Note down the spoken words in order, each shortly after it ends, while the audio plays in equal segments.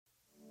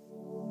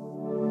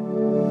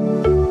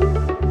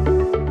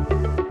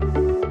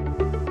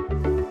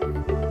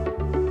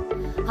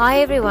Hi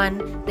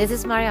everyone, this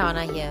is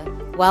Mariana here.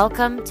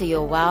 Welcome to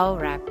your Wow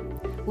Wrap.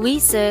 We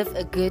serve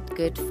a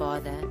good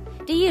Father.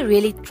 Do you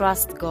really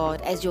trust God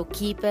as your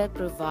keeper,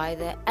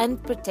 provider, and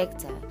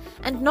protector?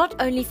 And not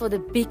only for the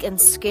big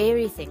and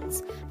scary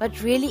things,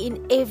 but really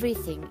in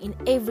everything, in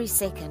every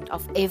second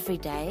of every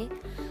day?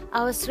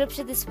 Our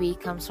scripture this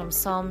week comes from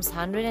Psalms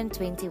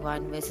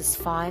 121 verses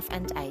 5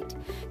 and 8.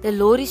 The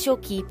Lord is your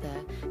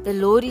keeper, the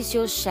Lord is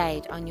your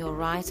shade on your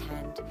right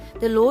hand.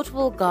 The Lord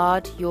will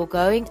guard your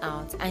going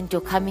out and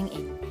your coming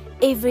in,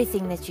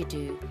 everything that you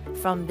do,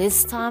 from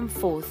this time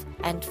forth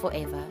and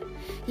forever.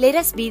 Let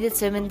us be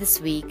determined this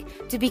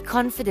week to be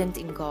confident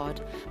in God,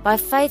 by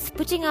faith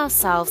putting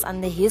ourselves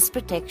under His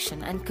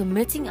protection and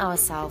committing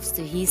ourselves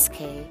to His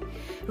care.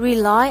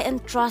 Rely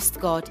and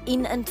trust God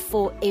in and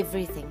for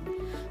everything.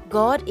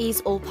 God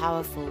is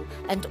all-powerful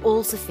and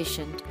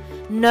all-sufficient.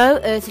 No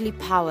earthly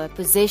power,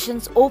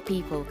 possessions, or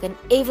people can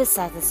ever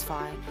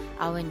satisfy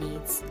our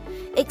needs.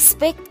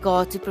 Expect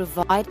God to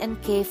provide and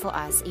care for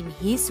us in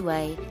His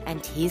way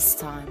and His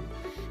time.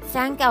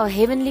 Thank our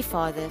Heavenly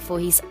Father for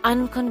His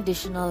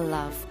unconditional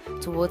love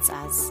towards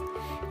us.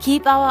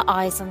 Keep our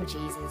eyes on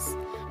Jesus,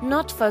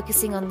 not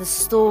focusing on the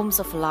storms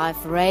of life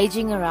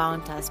raging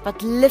around us,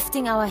 but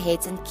lifting our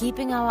heads and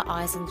keeping our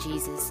eyes on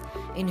Jesus,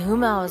 in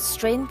whom our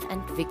strength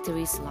and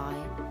victories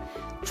lie.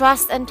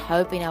 Trust and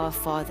hope in our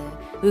Father,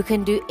 who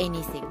can do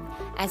anything,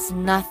 as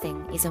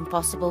nothing is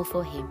impossible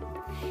for Him.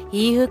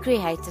 He who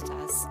created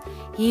us,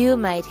 He who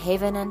made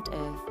heaven and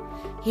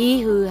earth,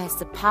 He who has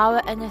the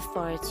power and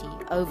authority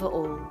over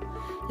all.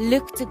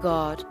 Look to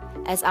God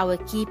as our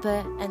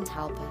keeper and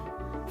helper,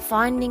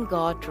 finding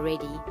God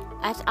ready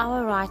at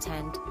our right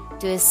hand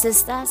to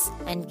assist us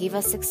and give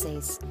us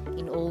success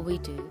in all we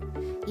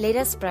do. Let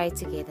us pray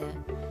together.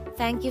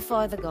 Thank you,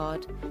 Father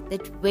God,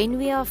 that when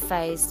we are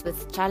faced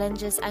with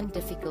challenges and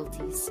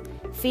difficulties,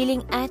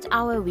 feeling at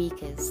our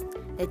weakest,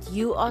 that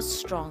you are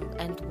strong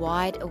and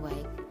wide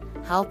awake,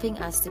 helping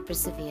us to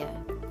persevere.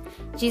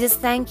 Jesus,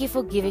 thank you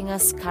for giving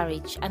us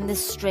courage and the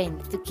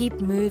strength to keep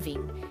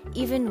moving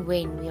even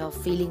when we are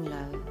feeling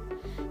low.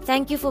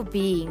 Thank you for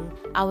being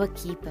our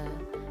keeper,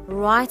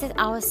 right at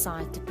our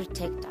side to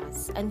protect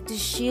us and to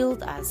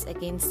shield us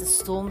against the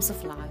storms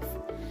of life.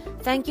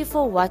 Thank you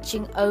for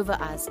watching over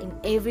us in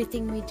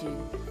everything we do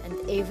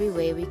and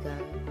everywhere we go.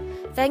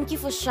 Thank you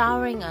for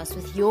showering us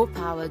with your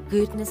power,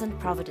 goodness, and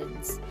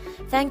providence.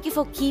 Thank you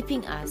for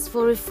keeping us,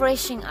 for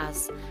refreshing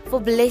us, for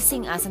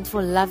blessing us, and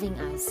for loving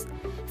us.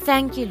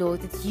 Thank you,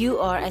 Lord, that you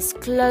are as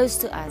close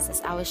to us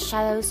as our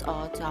shadows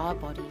are to our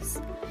bodies.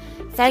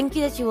 Thank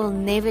you that you will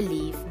never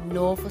leave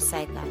nor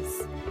forsake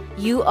us.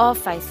 You are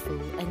faithful,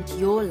 and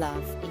your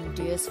love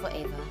endures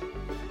forever.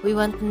 We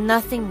want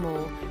nothing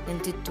more than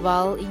to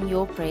dwell in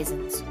your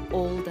presence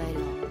all day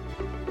long,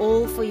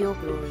 all for your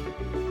glory.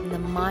 In the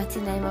mighty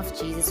name of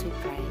Jesus we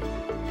pray.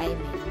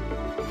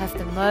 Amen. Have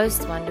the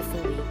most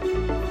wonderful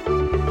week.